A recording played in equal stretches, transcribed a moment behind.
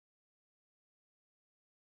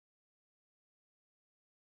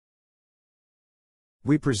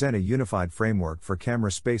We present a unified framework for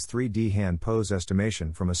camera space 3D hand pose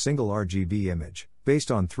estimation from a single RGB image, based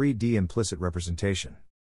on 3D implicit representation.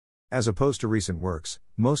 As opposed to recent works,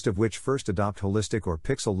 most of which first adopt holistic or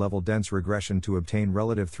pixel-level dense regression to obtain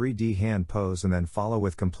relative 3D hand pose and then follow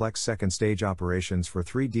with complex second-stage operations for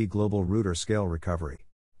 3D global root or scale recovery,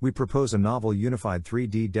 we propose a novel unified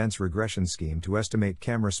 3D dense regression scheme to estimate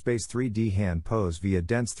camera space 3D hand pose via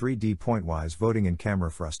dense 3D pointwise voting in camera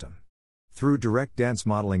frustum. Through direct dense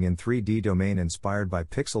modeling in 3D domain inspired by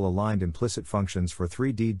pixel-aligned implicit functions for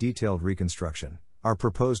 3D detailed reconstruction, our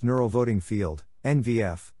proposed neural voting field,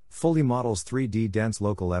 NVF, fully models 3D dense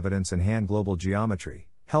local evidence and hand global geometry,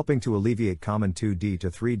 helping to alleviate common 2D to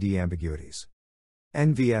 3D ambiguities.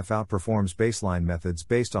 NVF outperforms baseline methods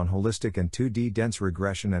based on holistic and 2D dense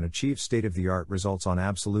regression and achieves state-of-the-art results on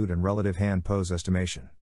absolute and relative hand pose estimation.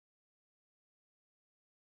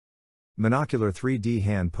 Monocular 3D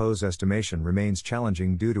hand pose estimation remains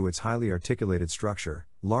challenging due to its highly articulated structure,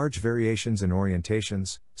 large variations in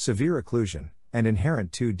orientations, severe occlusion, and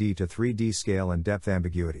inherent 2D to 3D scale and depth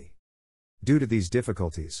ambiguity. Due to these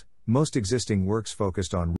difficulties, most existing works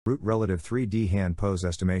focused on root-relative 3D hand pose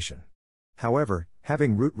estimation. However,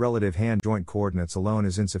 having root-relative hand joint coordinates alone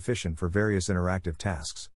is insufficient for various interactive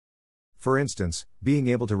tasks. For instance, being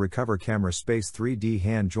able to recover camera space 3D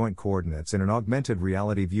hand joint coordinates in an augmented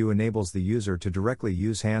reality view enables the user to directly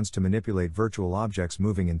use hands to manipulate virtual objects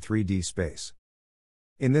moving in 3D space.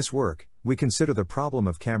 In this work, we consider the problem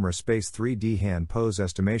of camera space 3D hand pose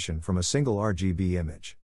estimation from a single RGB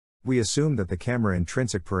image. We assume that the camera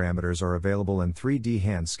intrinsic parameters are available and 3D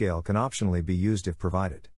hand scale can optionally be used if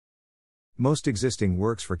provided. Most existing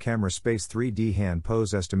works for camera space 3D hand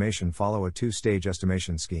pose estimation follow a two-stage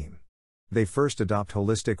estimation scheme. They first adopt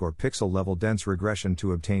holistic or pixel-level dense regression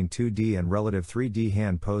to obtain 2D and relative 3D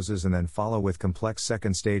hand poses and then follow with complex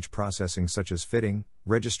second-stage processing such as fitting,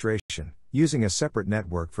 registration, using a separate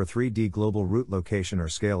network for 3D global root location or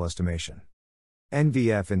scale estimation.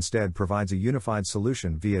 NVF instead provides a unified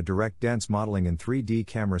solution via direct dense modeling in 3D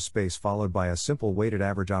camera space followed by a simple weighted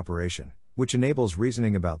average operation, which enables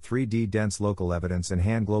reasoning about 3D dense local evidence and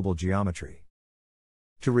hand global geometry.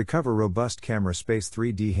 To recover robust camera space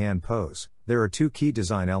 3D hand pose, there are two key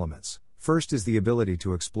design elements. First is the ability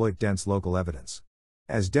to exploit dense local evidence.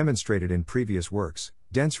 As demonstrated in previous works,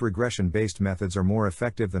 dense regression-based methods are more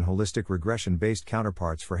effective than holistic regression-based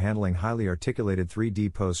counterparts for handling highly articulated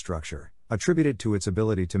 3D pose structure, attributed to its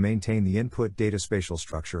ability to maintain the input data spatial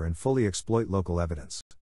structure and fully exploit local evidence.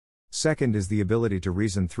 Second is the ability to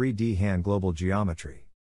reason 3D hand global geometry.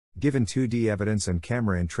 Given 2D evidence and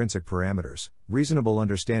camera intrinsic parameters, reasonable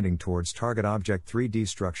understanding towards target object 3D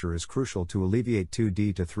structure is crucial to alleviate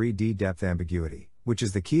 2D to 3D depth ambiguity, which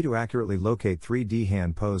is the key to accurately locate 3D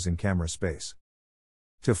hand pose in camera space.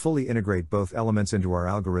 To fully integrate both elements into our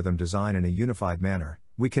algorithm design in a unified manner,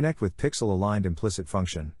 we connect with Pixel-aligned Implicit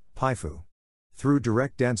Function, PIFU. Through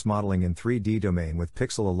direct dense modeling in 3D domain with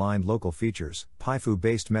pixel-aligned local features,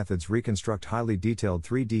 PIFU-based methods reconstruct highly detailed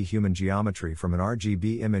 3D human geometry from an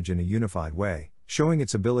RGB image in a unified way, showing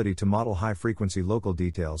its ability to model high-frequency local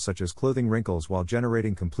details such as clothing wrinkles while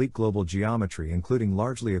generating complete global geometry including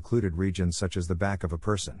largely occluded regions such as the back of a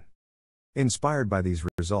person. Inspired by these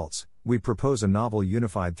results, we propose a novel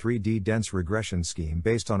unified 3D dense regression scheme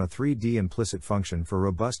based on a 3D implicit function for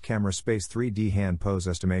robust camera space 3D hand pose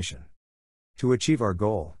estimation. To achieve our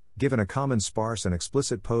goal, given a common sparse and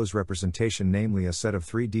explicit pose representation, namely a set of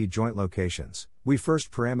 3D joint locations, we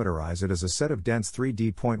first parameterize it as a set of dense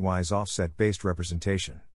 3D pointwise offset-based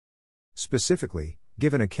representation. Specifically,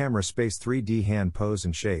 given a camera space 3D hand pose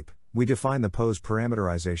and shape, we define the pose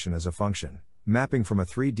parameterization as a function, mapping from a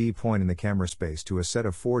 3D point in the camera space to a set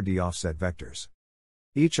of 4D offset vectors.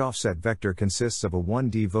 Each offset vector consists of a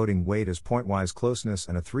 1D voting weight as pointwise closeness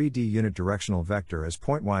and a 3D unit directional vector as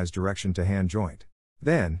pointwise direction to hand joint.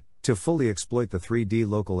 Then, to fully exploit the 3D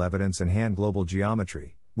local evidence and hand global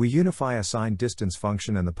geometry, we unify a signed distance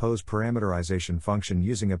function and the pose parameterization function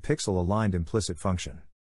using a pixel-aligned implicit function.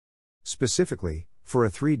 Specifically, for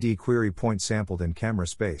a 3D query point sampled in camera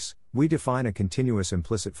space, we define a continuous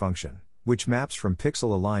implicit function, which maps from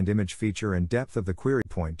pixel-aligned image feature and depth of the query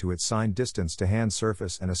point to its signed distance to hand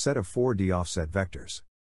surface and a set of 4D offset vectors.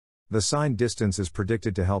 The signed distance is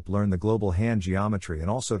predicted to help learn the global hand geometry and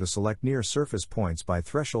also to select near surface points by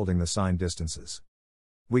thresholding the signed distances.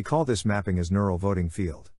 We call this mapping as neural voting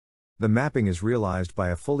field. The mapping is realized by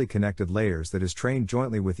a fully connected layers that is trained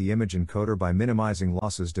jointly with the image encoder by minimizing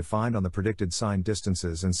losses defined on the predicted signed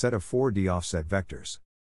distances and set of 4D offset vectors.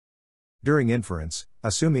 During inference,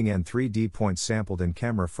 assuming n 3D points sampled in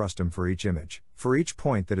camera frustum for each image, for each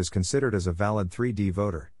point that is considered as a valid 3D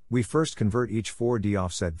voter, we first convert each 4D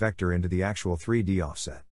offset vector into the actual 3D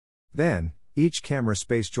offset. Then, each camera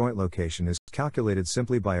space joint location is calculated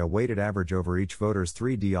simply by a weighted average over each voter's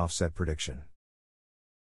 3D offset prediction.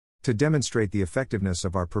 To demonstrate the effectiveness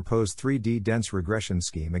of our proposed 3D dense regression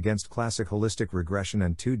scheme against classic holistic regression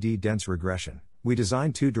and 2D dense regression, we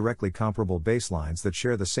designed two directly comparable baselines that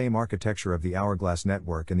share the same architecture of the hourglass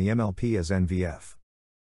network and the MLP as NVF.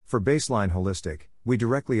 For baseline holistic, we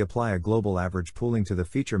directly apply a global average pooling to the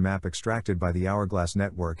feature map extracted by the hourglass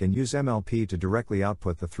network and use MLP to directly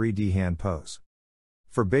output the 3D hand pose.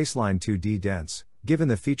 For baseline 2D dense, given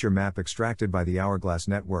the feature map extracted by the hourglass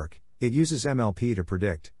network, it uses MLP to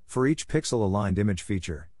predict, for each pixel-aligned image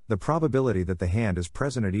feature, the probability that the hand is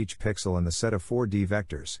present at each pixel in the set of 4D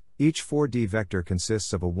vectors. Each 4D vector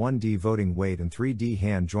consists of a 1D voting weight and 3D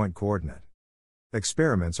hand joint coordinate.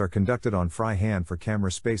 Experiments are conducted on FreiHAND for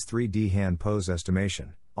camera space 3D hand pose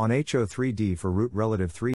estimation, on HO3D for root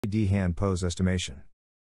relative 3D hand pose estimation.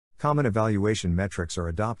 Common evaluation metrics are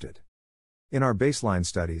adopted. In our baseline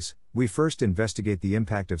studies, we first investigate the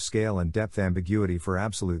impact of scale and depth ambiguity for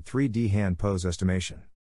absolute 3D hand pose estimation.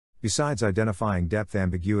 Besides identifying depth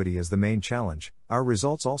ambiguity as the main challenge, our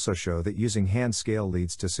results also show that using hand scale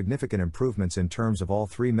leads to significant improvements in terms of all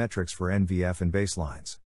three metrics for NVF and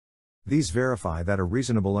baselines. These verify that a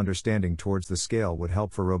reasonable understanding towards the scale would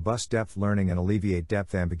help for robust depth learning and alleviate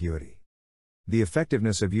depth ambiguity. The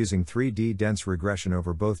effectiveness of using 3D dense regression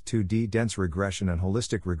over both 2D dense regression and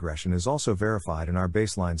holistic regression is also verified in our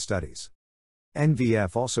baseline studies.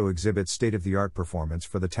 NVF also exhibits state-of-the-art performance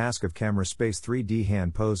for the task of camera space 3D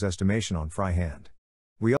hand pose estimation on FreiHAND.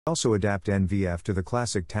 We also adapt NVF to the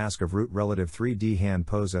classic task of root relative 3D hand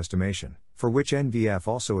pose estimation, for which NVF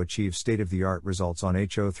also achieves state-of-the-art results on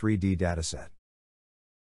HO3D dataset.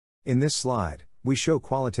 In this slide, we show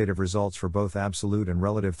qualitative results for both absolute and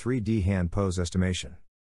relative 3D hand pose estimation.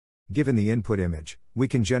 Given the input image, we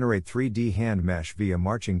can generate 3D hand mesh via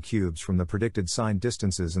marching cubes from the predicted sign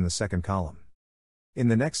distances in the second column. In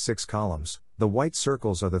the next 6 columns, the white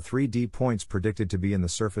circles are the 3D points predicted to be in the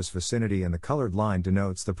surface vicinity and the colored line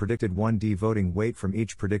denotes the predicted 1D voting weight from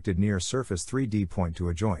each predicted near surface 3D point to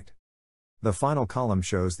a joint. The final column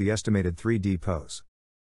shows the estimated 3D pose.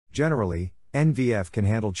 Generally, NVF can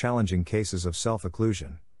handle challenging cases of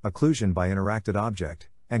self-occlusion, occlusion by interacted object,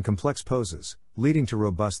 and complex poses, leading to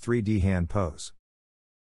robust 3D hand pose.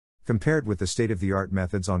 Compared with the state-of-the-art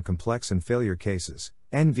methods on complex and failure cases,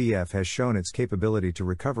 NVF has shown its capability to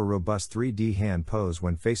recover robust 3D hand pose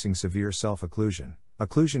when facing severe self-occlusion,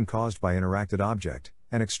 occlusion caused by interacted object,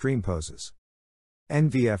 and extreme poses.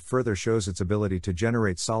 NVF further shows its ability to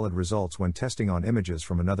generate solid results when testing on images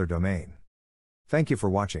from another domain. Thank you for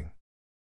watching.